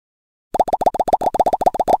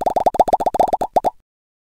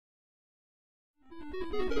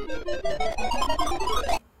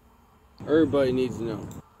Everybody needs to know.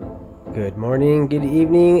 Good morning, good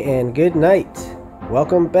evening, and good night.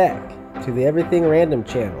 Welcome back to the Everything Random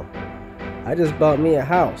channel. I just bought me a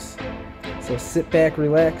house, so sit back,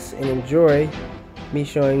 relax, and enjoy me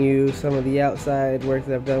showing you some of the outside work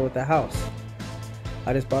that I've done with the house.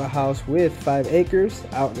 I just bought a house with 5 acres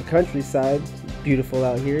out in the countryside. It's beautiful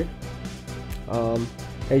out here.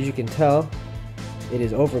 As you can tell, it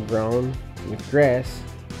is overgrown with grass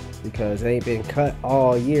because it ain't been cut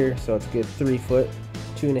all year, so it's a good 3 foot,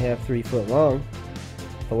 2.5, 3 foot long.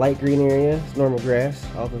 The light green area is normal grass.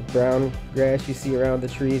 All the brown grass you see around the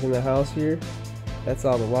trees in the house here, that's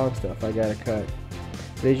all the long stuff I gotta cut.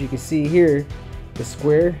 But as you can see here, the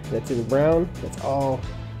square that's in brown, that's all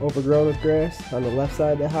overgrown with grass. On the left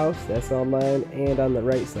side of the house, that's all mine, and on the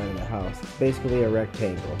right side of the house, it's basically a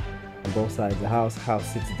rectangle. On both sides of the house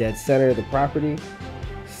sits dead center of the property.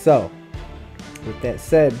 So, with that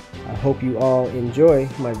said, I hope you all enjoy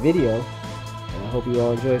my video, and I hope you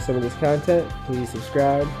all enjoy some of this content. Please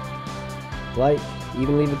subscribe, like,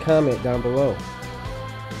 even leave a comment down below.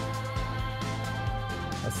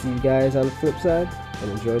 I'll see you guys on the flip side,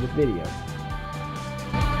 and enjoy the video.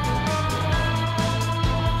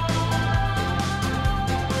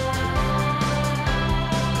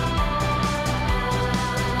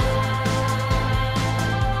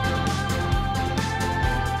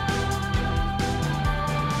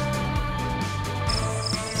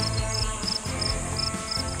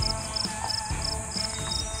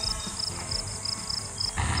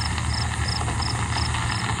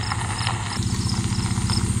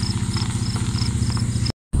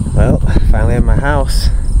 Well, finally at my house.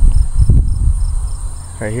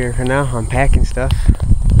 Right here for now, I'm packing stuff.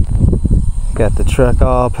 Got the truck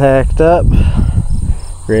all packed up,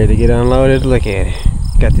 ready to get unloaded. Look at it.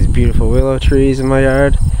 Got these beautiful willow trees in my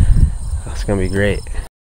yard. Oh, it's gonna be great.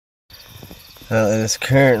 Well, it is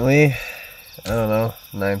currently, I don't know,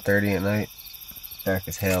 9:30 at night. Dark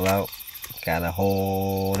as hell out. Got a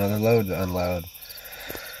whole another load to unload.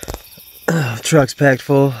 Truck's packed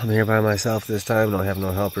full. I'm here by myself this time. Don't have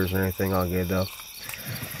no helpers or anything. All good though.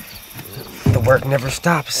 The work never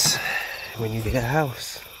stops when you get a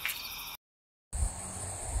house.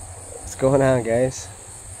 What's going on, guys?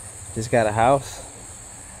 Just got a house.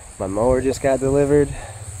 My mower just got delivered.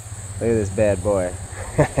 Look at this bad boy.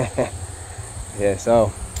 Yeah,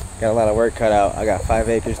 so got a lot of work cut out. I got 5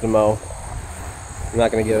 acres to mow. I'm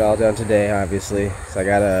not gonna get it all done today, obviously. So I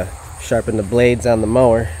gotta sharpen the blades on the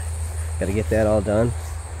mower. Gotta get that all done.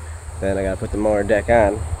 Then I gotta put the mower deck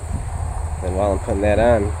on. Then while I'm putting that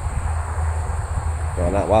on,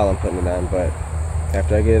 well, not while I'm putting it on, but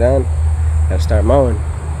after I get it on, gotta start mowing.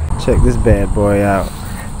 Check this bad boy out.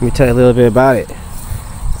 Let me tell you a little bit about it.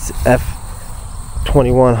 It's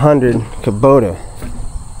F2100 Kubota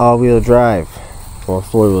all-wheel drive, or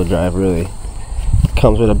 4-wheel drive really.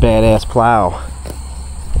 Comes with a badass plow.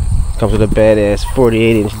 Comes with a badass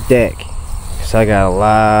 48-inch deck. So I got a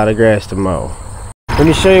lot of grass to mow. Let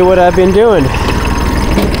me show you what I've been doing.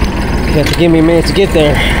 You have to give me a minute to get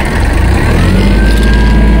there.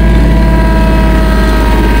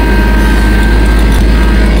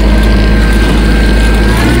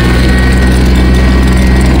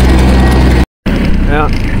 Well,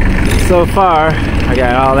 so far I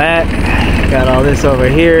got all that. Got all this over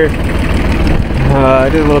here. I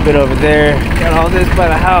did a little bit over there. Got all this by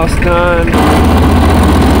the house done.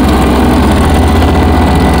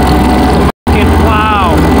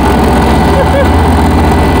 Wow.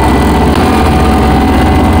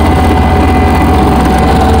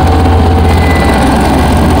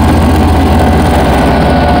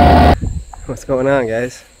 What's going on,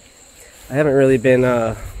 guys? I haven't really been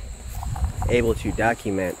able to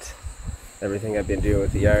document everything I've been doing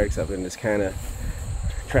with the yard because I've been just kind of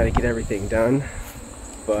trying to get everything done,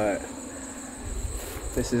 but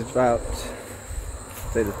this is about,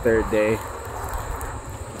 say, the 3rd day,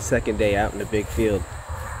 2nd day out in the big field.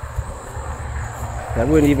 I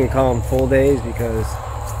wouldn't even call them full days because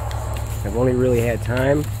I've only really had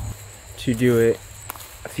time to do it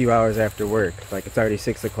a few hours after work. Like, it's already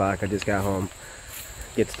 6 o'clock, I just got home.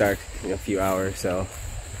 Gets dark in a few hours, so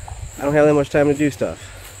I don't have that much time to do stuff.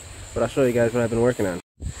 But I'll show you guys what I've been working on.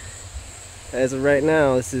 As of right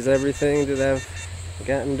now, this is everything that I've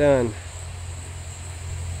gotten done.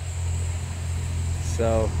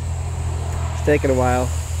 So it's taken a while,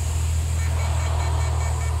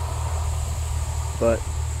 but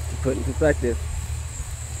to put in perspective,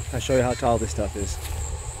 I'll show you how tall this stuff is.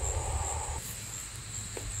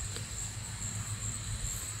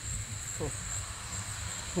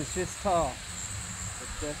 It's just tall.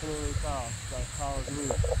 It's definitely tall. It's as tall as me.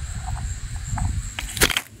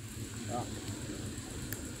 Oh.